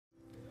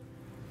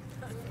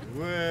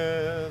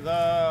with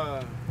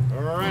a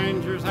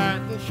ranger's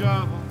hat and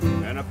shovel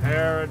and a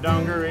pair of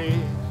dungarees.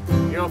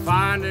 You'll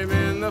find him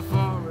in the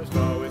forest,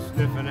 always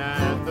sniffing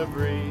at the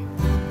breeze.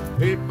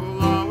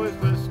 People always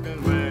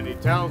listen when he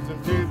tells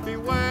them to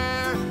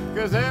beware,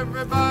 'cause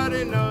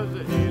everybody knows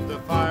that he's the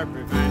fire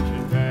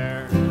prevention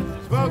bear.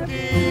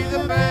 Smokey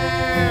the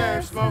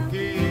bear,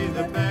 Smokey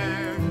the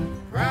bear,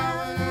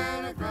 growling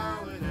and a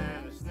growling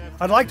and a sniffing.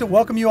 I'd like to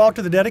welcome you all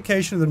to the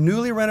dedication of the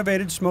newly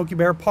renovated Smokey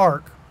Bear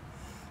Park.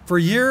 For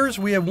years,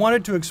 we have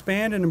wanted to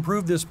expand and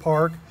improve this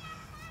park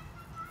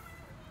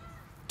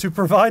to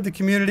provide the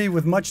community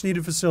with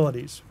much-needed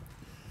facilities.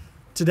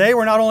 Today,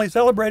 we're not only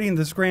celebrating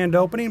this grand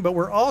opening, but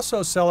we're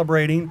also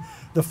celebrating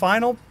the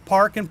final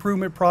park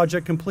improvement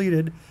project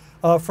completed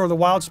for the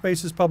Wild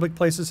Spaces Public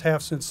Places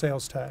half-cent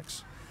sales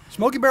tax.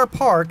 Smokey Bear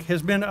Park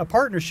has been a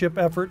partnership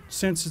effort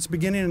since its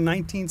beginning in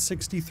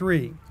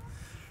 1963.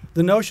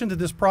 The notion that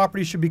this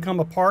property should become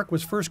a park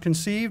was first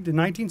conceived in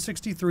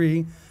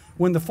 1963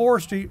 when the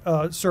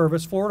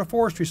Florida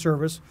Forestry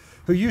Service,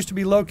 who used to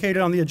be located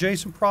on the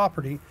adjacent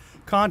property,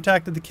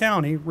 contacted the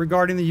county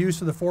regarding the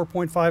use of the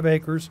 4.5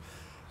 acres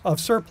of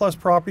surplus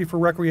property for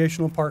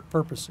recreational park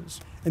purposes.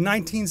 In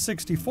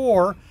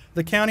 1964,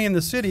 the county and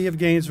the City of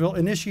Gainesville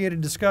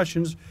initiated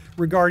discussions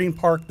regarding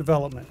park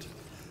development.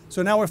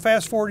 So now we're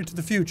fast forwarding to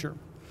the future.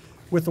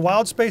 With the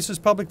Wild Spaces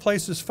Public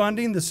Places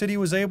funding, the city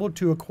was able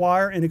to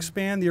acquire and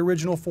expand the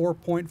original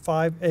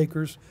 4.5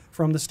 acres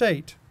from the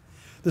state.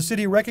 The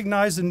city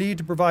recognized the need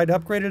to provide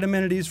upgraded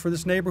amenities for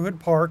this neighborhood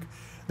park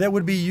that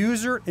would be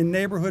user and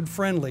neighborhood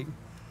friendly.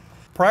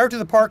 Prior to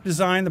the park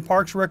design, the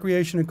Parks,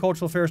 Recreation, and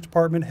Cultural Affairs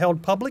Department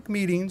held public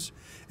meetings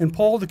and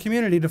polled the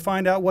community to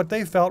find out what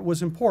they felt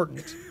was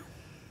important.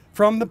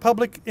 From the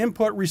public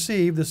input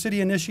received, the city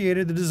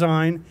initiated the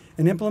design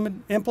and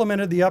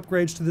implemented the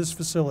upgrades to this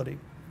facility.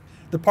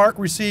 The park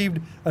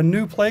received a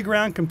new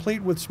playground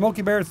complete with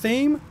Smokey Bear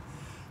theme,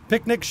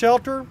 picnic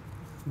shelter,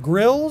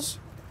 grills,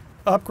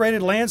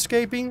 upgraded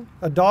landscaping,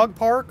 a dog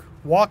park,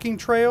 walking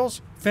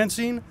trails,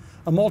 fencing,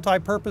 a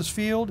multi-purpose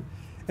field,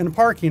 and a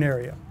parking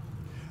area.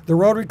 The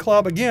Rotary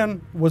Club,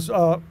 again, was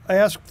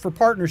asked for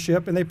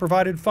partnership, and they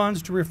provided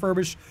funds to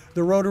refurbish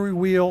the Rotary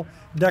Wheel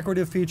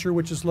decorative feature,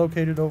 which is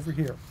located over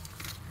here.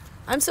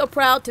 I'm so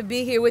proud to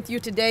be here with you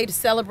today to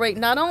celebrate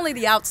not only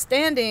the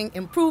outstanding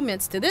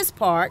improvements to this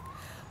park,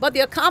 but the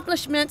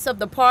accomplishments of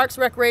the Parks,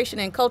 Recreation,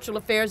 and Cultural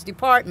Affairs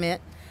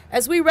Department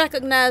as we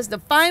recognize the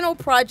final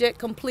project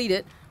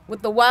completed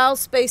with the Wild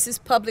Spaces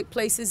Public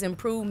Places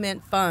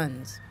Improvement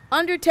Funds.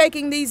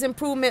 Undertaking these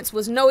improvements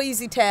was no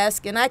easy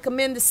task, and I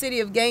commend the City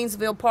of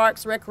Gainesville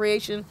Parks,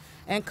 Recreation,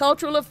 and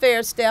Cultural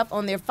Affairs staff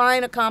on their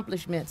fine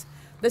accomplishments.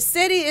 The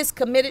city is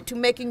committed to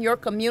making your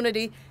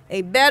community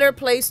a better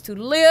place to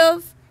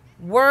live,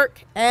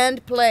 work,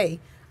 and play.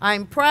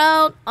 I'm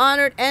proud,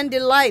 honored, and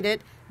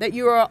delighted that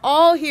you are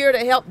all here to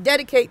help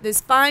dedicate this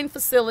fine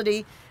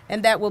facility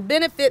and that will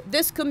benefit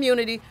this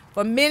community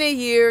for many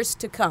years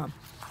to come.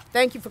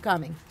 Thank you for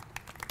coming.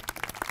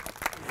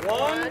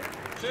 1,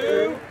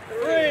 2,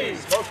 3.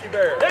 Smokey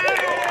Bear.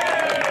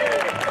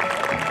 Yay!